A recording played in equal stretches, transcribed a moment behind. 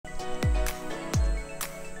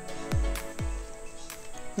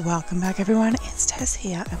Welcome back everyone, it's Tess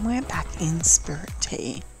here and we're back in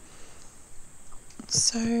Spirittea.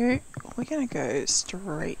 So we're going to go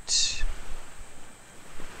straight.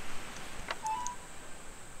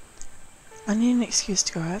 I need an excuse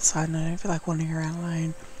to go outside and I don't feel like wandering around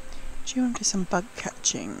alone. Do you want to do some bug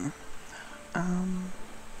catching?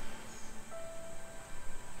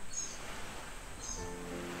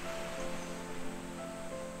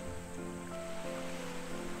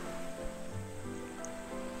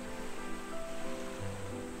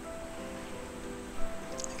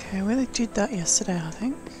 Okay, we did that yesterday, I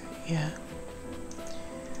think. Yeah.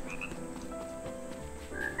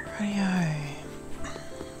 Rightio.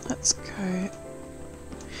 Let's go.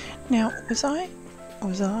 Now, was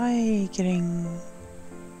I getting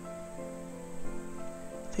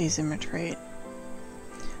these in retreat?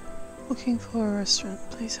 Looking for a restaurant.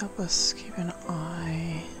 Please help us keep an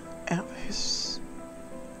eye out for his.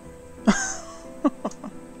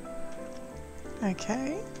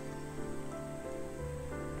 Okay.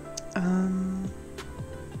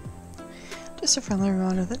 Just a friendly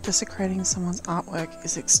reminder that desecrating someone's artwork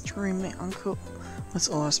is extremely uncool. Let's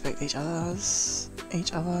all respect each other,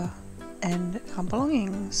 and our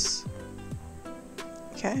belongings.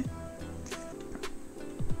 Okay.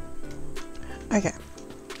 Okay.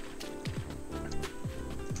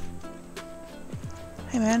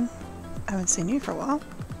 Hey man, I haven't seen you for a while.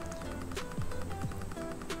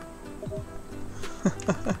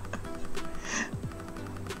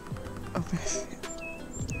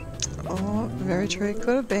 Oh, very true, it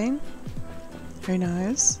could have been. Who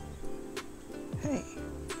knows? Hey,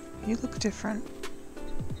 you look different.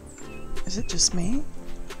 Is it just me?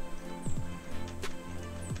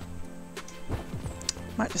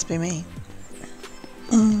 Might just be me.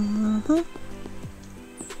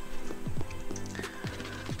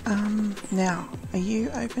 Now, are you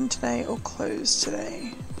open today or closed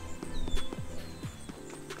today?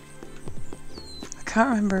 I can't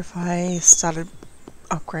remember if I started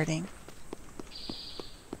upgrading.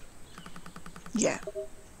 Yeah,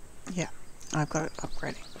 I've got it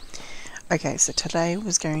upgrading. Okay, so today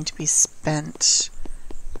was going to be spent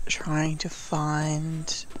trying to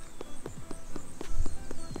find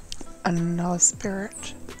another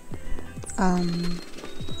spirit. I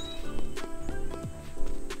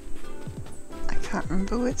can't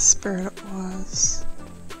remember which spirit it was.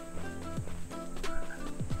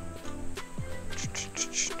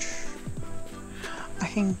 I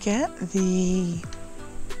can get the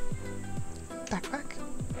backpack.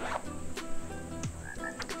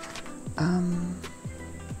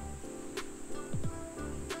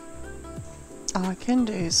 Oh, I can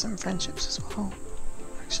do some friendships as well,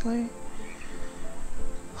 actually.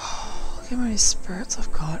 Oh, look at how many spirits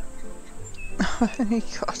I've got. I've only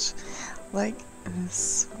got like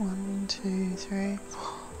this 1, 2, 3, 4,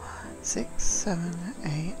 6, 7,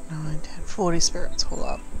 8, 9, 10, 40 spirits all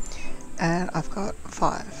up. And I've got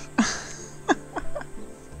 5.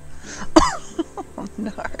 Oh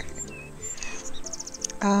no.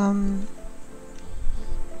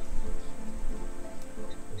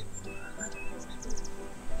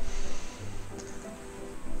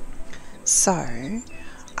 So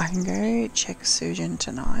I can go check Sujin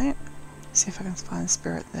tonight, see if I can find a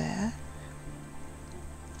spirit there.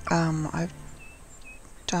 I've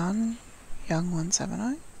done young ones, haven't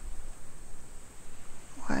I?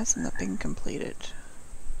 Why hasn't that been completed?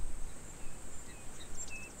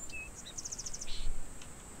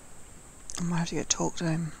 I might have to go talk to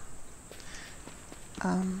him.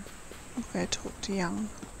 I'll go talk to Young.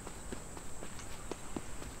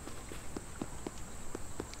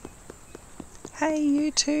 Hey you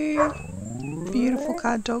two! Beautiful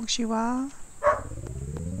guard dogs you are.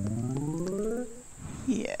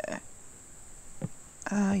 Yeah.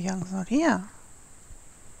 Young's not here.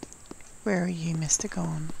 Where are you, Mr.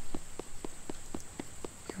 Gone?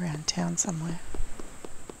 You're around town somewhere.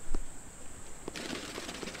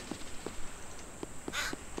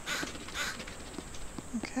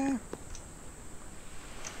 Okay.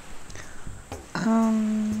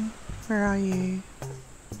 Where are you?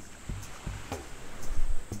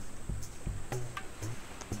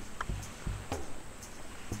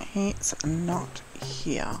 He's not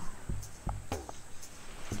here.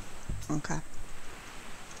 Okay.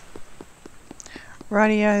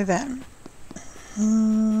 Rightio then.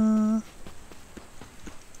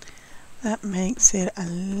 That makes it a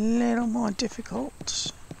little more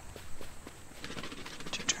difficult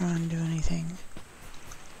to try and do anything.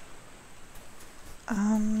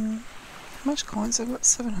 How much coins? I've got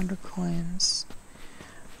 700 coins.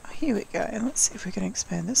 Oh, here we go. Let's see if we can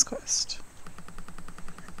expand this quest.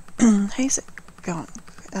 How's it going?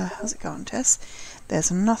 how's it going, Tess?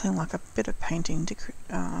 There's nothing like a bit of painting to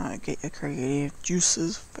get your creative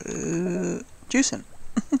juices juicing.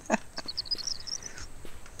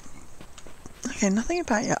 Okay, nothing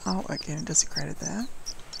about your artwork getting desecrated there.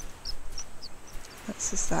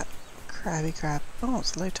 That's just that crabby crab. Oh,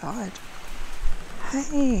 it's low tide.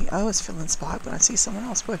 Hey, I always feel inspired when I see someone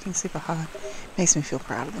else working super hard. Makes me feel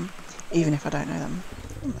proud of them, even if I don't know them.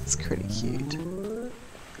 That's pretty cute.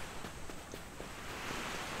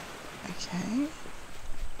 Okay.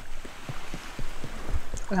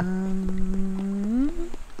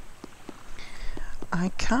 I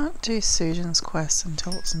can't do Susan's quest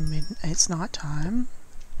until it's night time.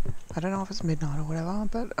 I don't know if it's midnight or whatever,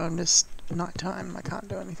 but I'm just night time. I can't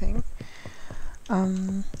do anything.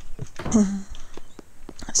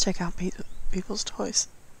 Let's check out people's toys.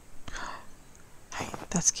 Hey,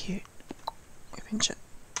 that's cute. We pinch it.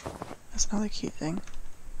 That's another cute thing.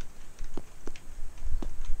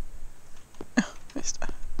 Just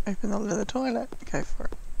open the lid of the toilet. Go for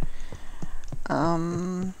it.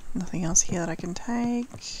 Nothing else here that I can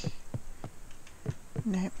take.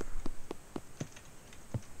 Nope.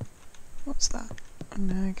 What's that?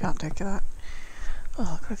 No, can't take that.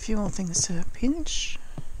 Oh, I've got a few more things to pinch.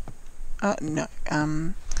 No.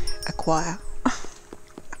 Acquire.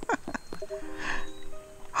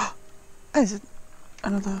 Oh, is it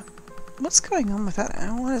another... What's going on with that?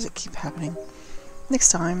 Why does it keep happening?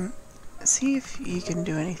 Next time, see if you can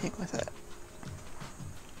do anything with it.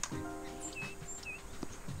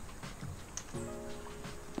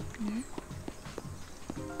 No.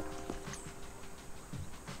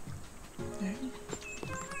 No.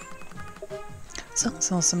 Someone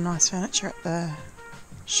sells some nice furniture at the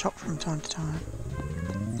shop from time to time.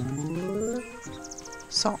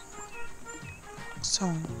 Song.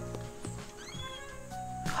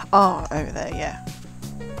 Oh, over there, yeah.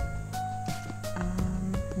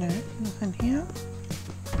 No, nothing here.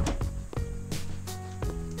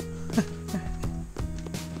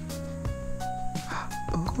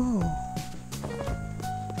 Ooh.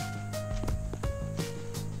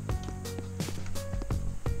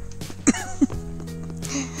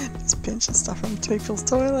 Just pinching stuff from people's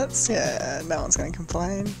toilets. Yeah, no one's going to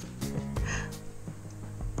complain.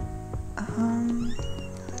 I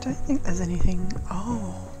don't think there's anything.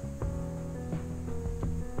 Oh.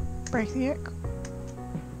 Break the egg.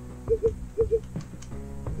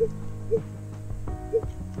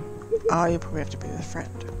 Oh, you probably have to be with a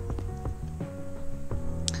friend.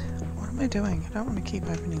 What am I doing? I don't want to keep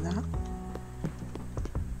opening that.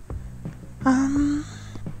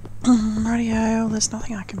 Radio, there's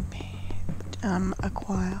nothing I can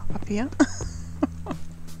acquire up here.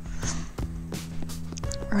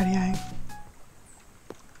 Radio.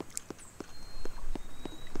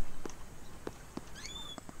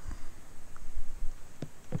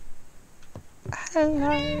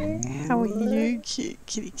 Hello, how are you, cute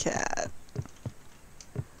kitty cat?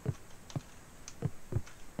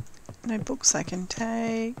 No books I can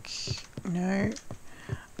take. No,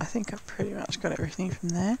 I think I've pretty much got everything from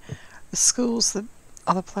there. The school's the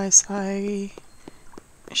other place I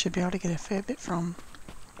should be able to get a fair bit from,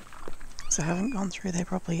 because I haven't gone through there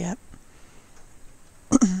properly yet.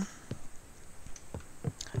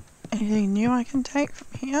 Anything new I can take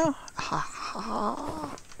from here? Ha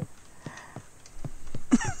ha.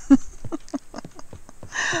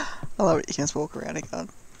 I love it, you can just walk around and go,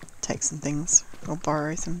 take some things, or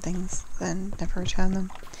borrow some things, then never return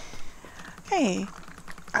them. Hey,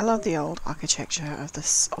 I love the old architecture of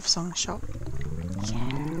this off-song shop.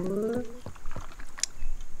 Yeah.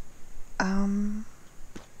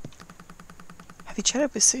 Have you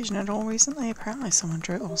chatted with Susan at all recently? Apparently someone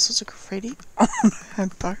drew all sorts of graffiti on her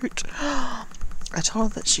boat. I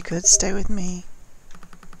told her that she could stay with me.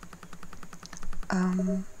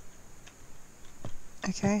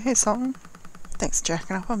 Okay, hey Song. Thanks for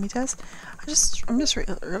jacking up on me, Tess. I'm just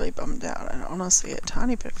really bummed out and honestly a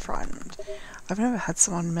tiny bit frightened. I've never had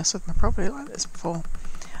someone mess with my property like this before.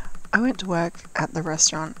 I went to work at the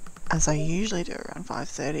restaurant as I usually do around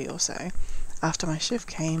 5:30 or so. After my shift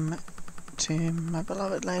came to my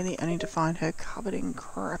beloved lady only to find her covered in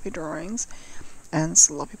crappy drawings and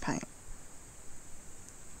sloppy paint.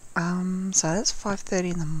 So that's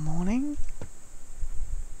 5:30 in the morning.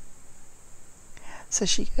 So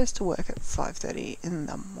she goes to work at 5:30 in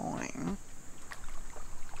the morning.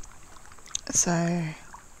 So,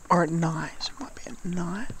 or at night, it might be at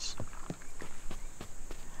night.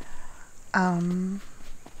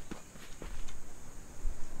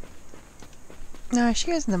 No, she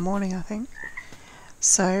goes in the morning, I think.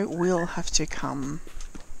 So we'll have to come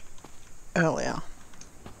earlier.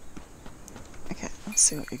 Okay, let's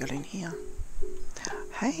see what we got in here.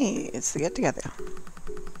 Hey, it's the get together.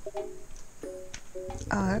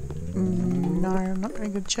 No, I'm not very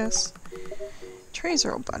good chess. Trees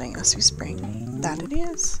are all budding, must be spring. That it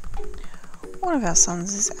is. One of our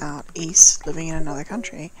sons is out east, living in another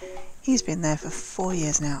country. He's been there for 4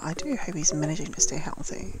 years now. I do hope he's managing to stay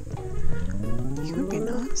healthy. He would be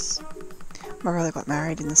nice. My brother got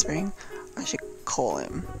married in the spring. I should call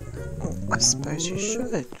him. Oh, I suppose you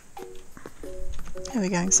should. Here we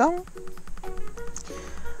go, song.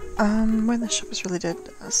 When the shop is really dead,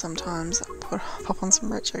 sometimes I'll pop on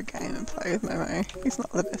some retro game and play with Momo. He's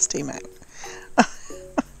not the best teammate. A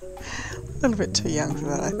little bit too young for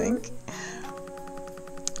that, I think.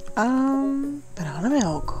 Banana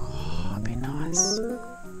milk. Oh, that'd be nice.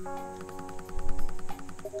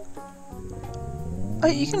 Oh,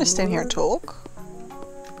 you gonna stand here and talk?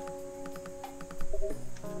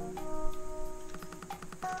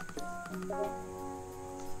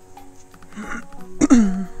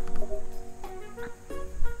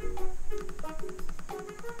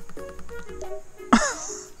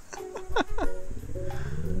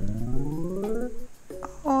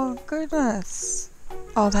 Oh, goodness.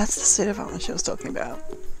 Oh, that's the suit of armor she was talking about.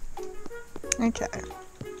 Okay.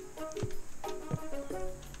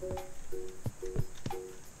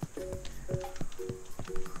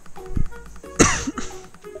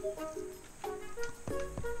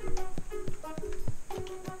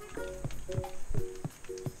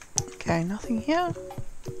 Okay, nothing here.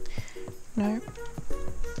 Nope.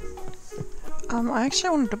 I actually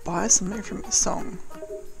wanted to buy something from this song.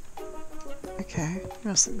 Okay, you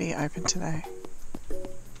mustn't be open today.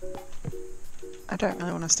 I don't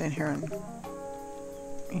really want to stand here and...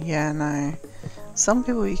 Yeah, no. Some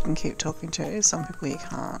people you can keep talking to, some people you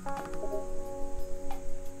can't.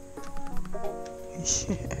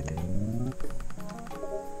 Yeah.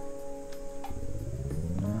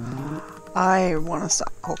 I want to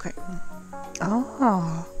start cooking.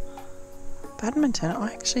 Oh, badminton.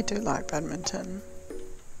 I actually do like badminton.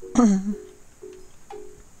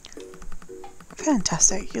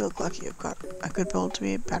 Fantastic. You look like you've got a good build to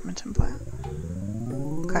be a badminton player.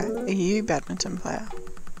 Okay, are you a badminton player?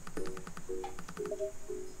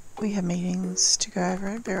 We have meetings to go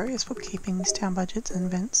over various bookkeepings, town budgets and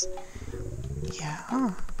events.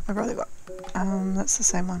 Yeah, my brother got... that's the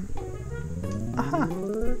same one. Aha.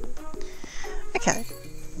 Okay.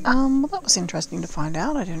 Well, that was interesting to find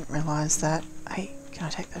out. I didn't realise that... Hey, can I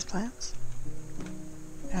take those plants?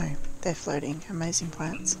 No, they're floating. Amazing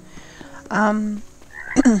plants.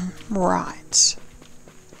 Right.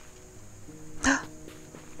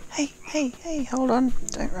 Hey, hold on.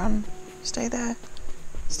 Don't run. Stay there.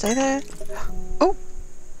 Stay there. Oh!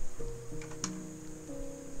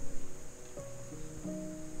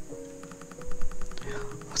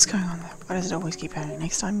 What's going on there? Why does it always keep happening?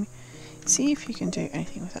 Next time, see if you can do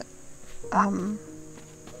anything with it.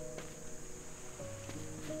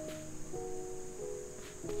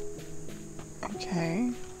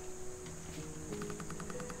 Okay.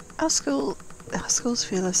 Our school's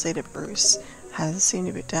fearless leader Bruce has seemed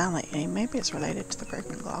a bit down lately. Maybe it's related to the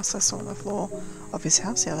broken glass I saw on the floor of his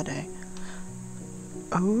house the other day.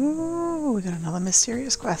 Oh, we got another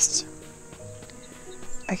mysterious quest.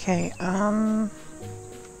 Okay, we've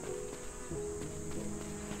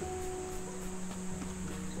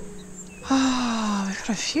got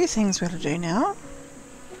a few things we got to do now.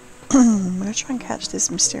 We're going to try and catch this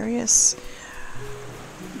mysterious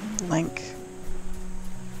link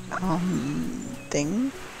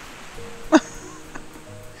thing.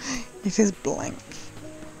 It is blank.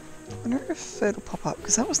 I wonder if it'll pop up,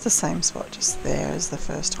 because that was the same spot just there as the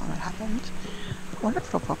first time it happened. I wonder if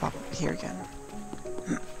it'll pop up here again.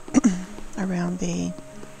 Around the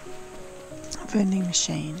vending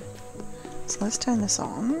machine. So let's turn this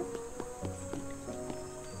on.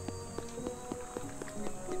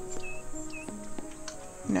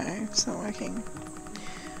 No, it's not working.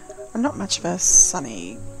 I'm not much of a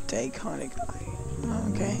sunny day kind of guy.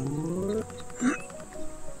 Okay.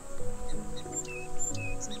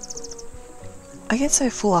 I get so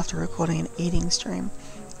full after recording an eating stream,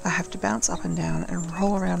 I have to bounce up and down and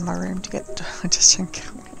roll around my room to get the digestion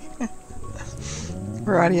going.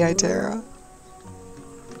 Radio Terror.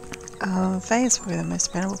 Faye is probably the most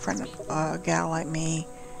dependable friend a gal like me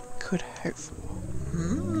could hope for.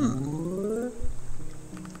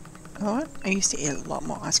 What? I used to eat a lot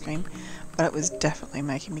more ice cream, but it was definitely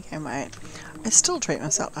making me gain weight. I still treat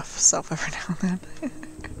myself every now and then.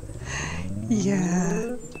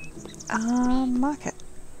 Yeah. Market.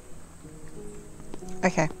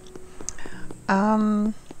 Okay.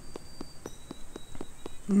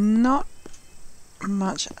 Not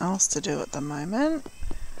much else to do at the moment.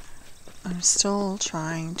 I'm still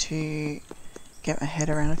trying to get my head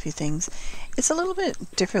around a few things. It's a little bit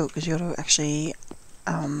difficult because you got to actually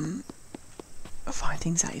find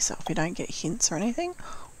things out yourself. You don't get hints or anything.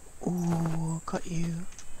 Ooh, got you.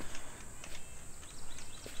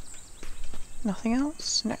 Nothing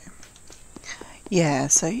else? No. Yeah,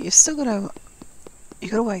 so you've still got to,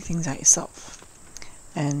 work things out yourself.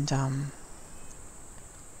 And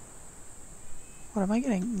what am I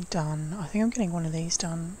getting done? I think I'm getting one of these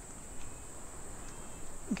done.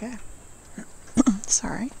 Okay.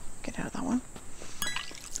 Sorry, get out of that one.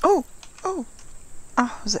 Oh, oh,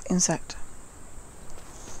 oh, it was an insect.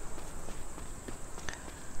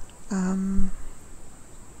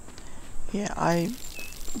 Yeah, I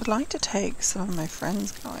would like to take some of my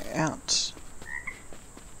friends going out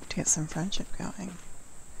to get some friendship going.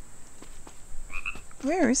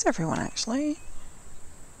 Where is everyone actually?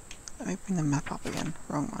 Let me bring the map up again.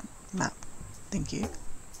 Wrong one. Map. Thank you.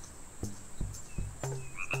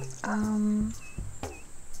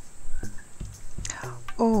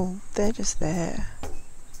 Oh, they're just there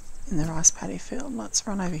in the rice paddy field. Let's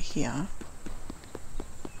run over here.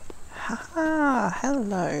 Haha,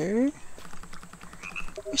 hello.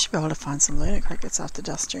 We should be able to find some lunar crickets after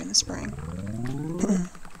dusk during the spring.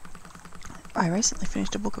 I recently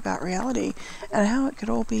finished a book about reality and how it could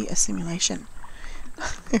all be a simulation.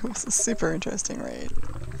 It was a super interesting read.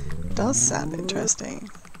 It does sound interesting.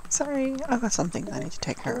 Sorry, I've got something I need to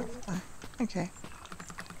take care of. Oh, okay.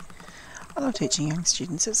 I love teaching young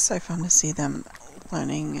students. It's so fun to see them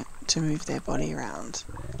learning to move their body around.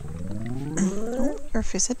 Oh, you're a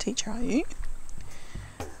phys ed teacher, are you?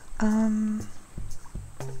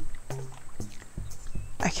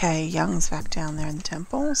 Okay, Young's back down there in the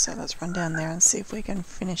temple, so let's run down there and see if we can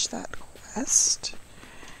finish that quest.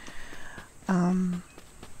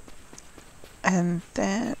 And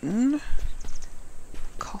then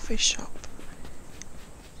coffee shop.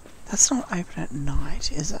 That's not open at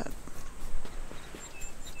night, is it?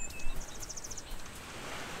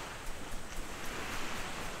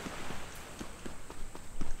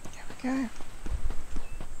 Here we go.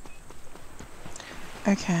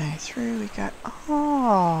 Okay, through we go.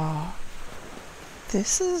 Oh,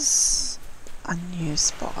 this is a new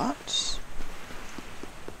spot.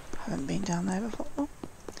 Haven't been down there before.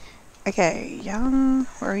 Okay, Young,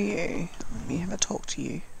 where are you? Let me have a talk to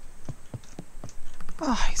you.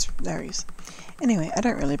 Oh, there he is. Anyway, I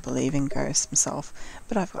don't really believe in ghosts myself,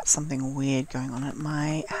 but I've got something weird going on at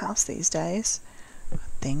my house these days.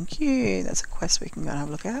 Thank you. That's a quest we can go and have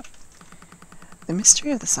a look at. The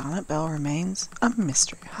mystery of the silent bell remains a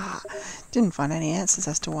mystery. Ha! Didn't find any answers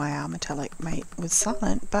as to why our metallic mate was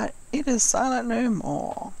silent, but it is silent no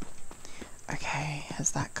more. Okay,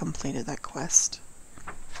 has that completed that quest?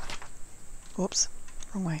 Whoops,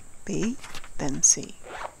 wrong way. B, then C.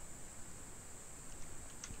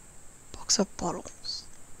 Box of bottles.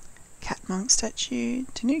 Cat monk statue,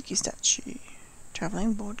 tanuki statue,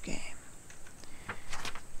 travelling board game.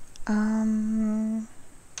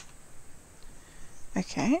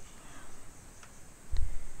 Okay.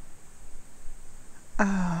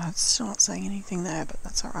 It's still not saying anything there, but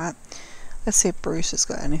that's alright. Let's see if Bruce has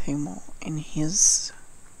got anything more in his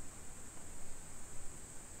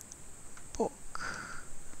book.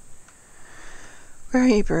 Where are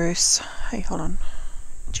you, Bruce? Hey, hold on.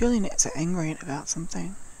 Juliet's angry about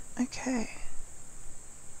something. Okay.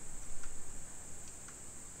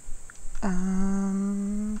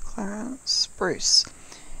 Clarence. Bruce.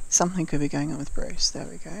 Something could be going on with Bruce. There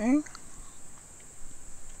we go.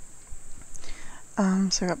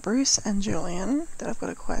 So I've got Bruce and Julian that I've got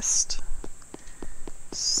a quest.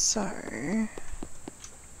 So...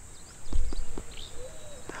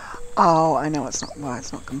 Oh, I know it's not why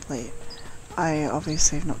it's not complete. I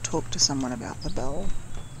obviously have not talked to someone about the bell.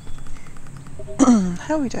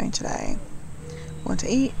 How are we doing today? Want to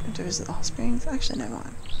eat? Want to visit the hot springs? Actually, never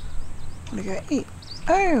mind. Want to go eat?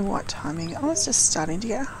 Oh, what timing? I was just starting to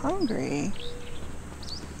get hungry.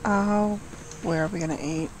 Oh, where are we going to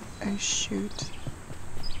eat? Oh, shoot.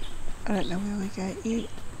 I don't know where we go eat.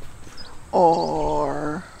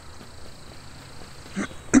 Or...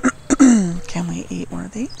 can we eat one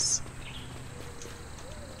of these?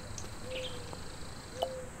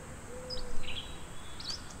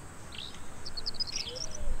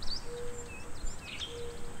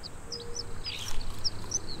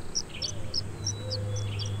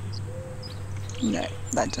 No,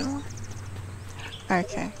 that didn't work.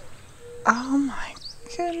 Okay. Oh my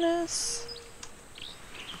goodness.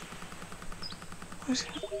 What?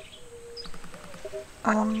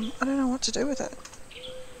 I don't know what to do with it.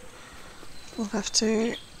 We'll have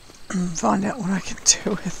to find out what I can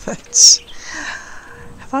do with it.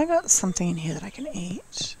 Have I got something in here that I can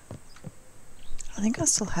eat? I think I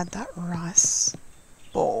still had that rice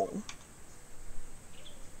ball.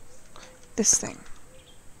 This thing.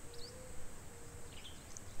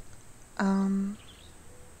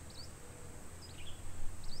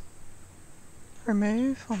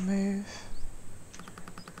 Remove or move?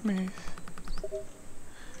 Move.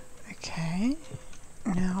 Okay.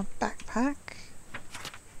 Now backpack.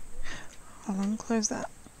 Hold on, close that.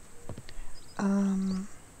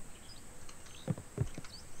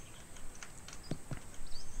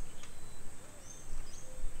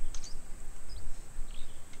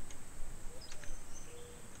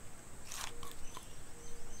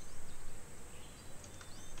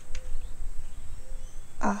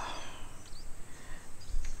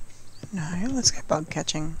 No, let's go bug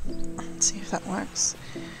catching. See if that works.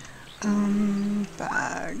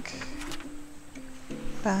 Bag.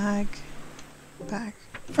 Bag. Bag.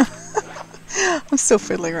 I'm still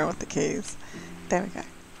fiddling around with the keys. There we go.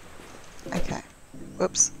 Okay.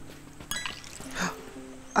 Whoops.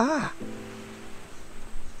 Ah!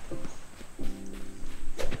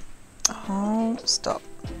 Oh, stop.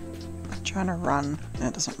 I'm trying to run. No,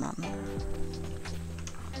 it doesn't run.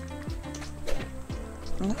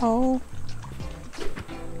 No.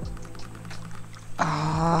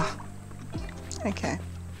 Ah. Okay.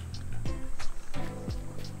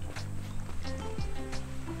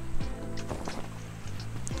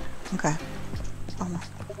 Okay. Oh no.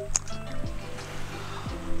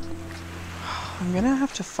 I'm gonna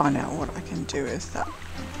have to find out what I can do with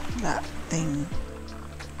that thing.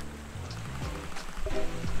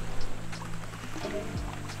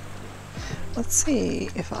 Let's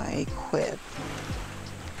see if I equip.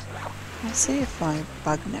 Let's see if my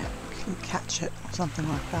bug net can catch it or something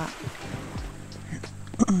like that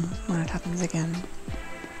when it happens again.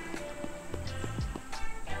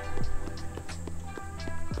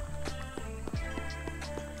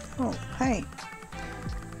 Oh, hey.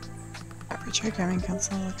 Average gaming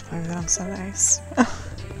console looks over that on Saturdays.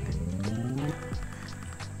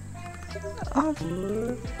 Oh,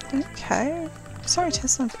 okay. Sorry,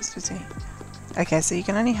 Tess, I'm just busy. Okay, so you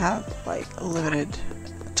can only have like limited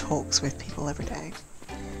talks with people every day.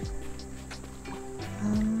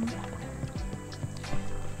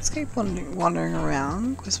 Let's keep wandering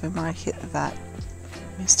around because we might hit that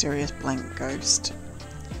mysterious blank ghost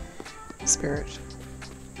spirit.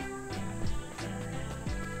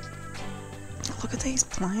 Look at these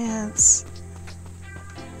plants.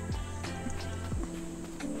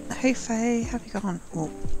 Hey Faye, have you gone?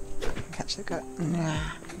 Oh, I can catch the goat. Nah.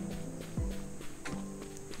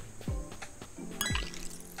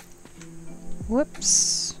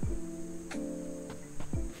 Whoops.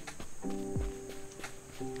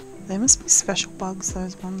 They must be special bugs,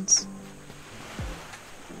 those ones.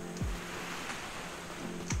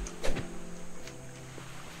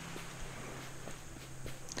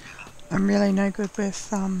 I'm really no good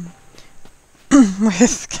with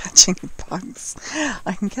with catching bugs.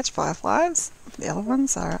 I can catch fireflies, the other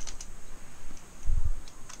ones are...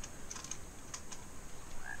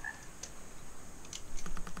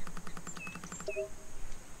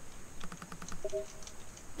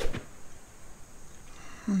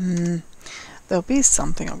 There'll be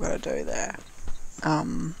something I've got to do there.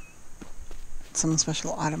 Some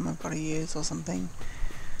special item I've got to use or something.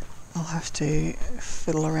 I'll have to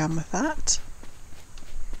fiddle around with that.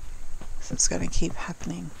 So it's going to keep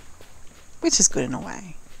happening. Which is good in a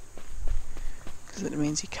way. Because it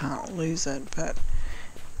means you can't lose it, but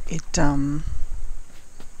it's a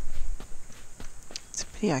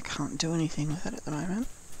pity I can't do anything with it at the moment.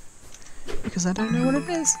 Because I don't know what it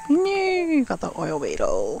is. No, got the oil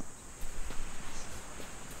beetle.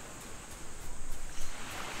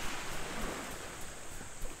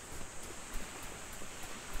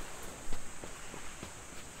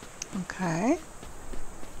 Okay.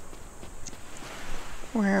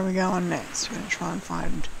 Where are we going next? We're going to try and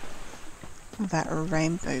find that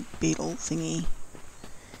rainbow beetle thingy.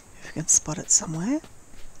 If we can spot it somewhere.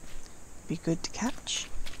 Be good to catch.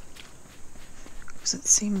 Because it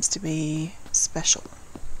seems to be special.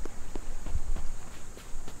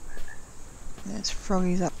 There's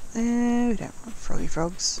froggies up there. We don't want froggy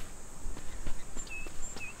frogs.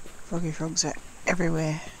 Froggy frogs are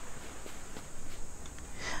everywhere.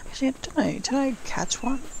 Actually, I don't know. Did I catch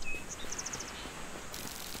one?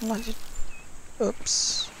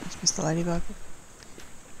 Oops. That's Mr. Ladybug.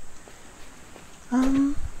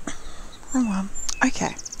 Wrong one.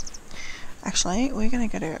 Okay. Actually, we're going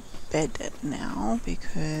to go to bed now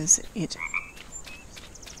because it's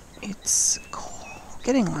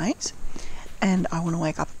getting late and I want to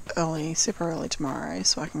wake up early, super early tomorrow,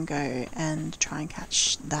 so I can go and try and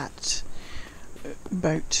catch that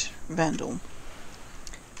boat vandal.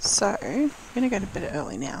 So I'm going to go to bed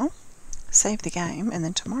early now, save the game, and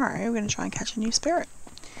then tomorrow we're going to try and catch a new spirit.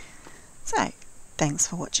 So thanks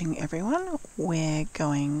for watching, everyone. We're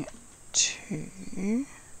going to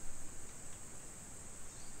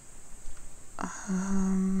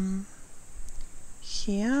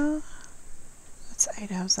here, that's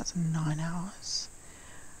 8 hours, that's 9 hours.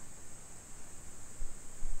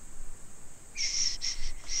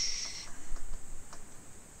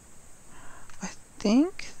 I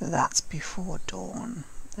think that's before dawn.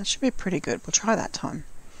 That should be pretty good. We'll try that time,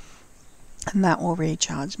 and that will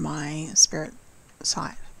recharge my spirit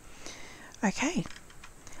side. Okay,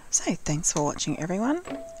 so thanks for watching, everyone,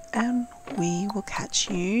 and we will catch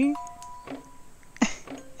you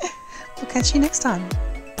next time.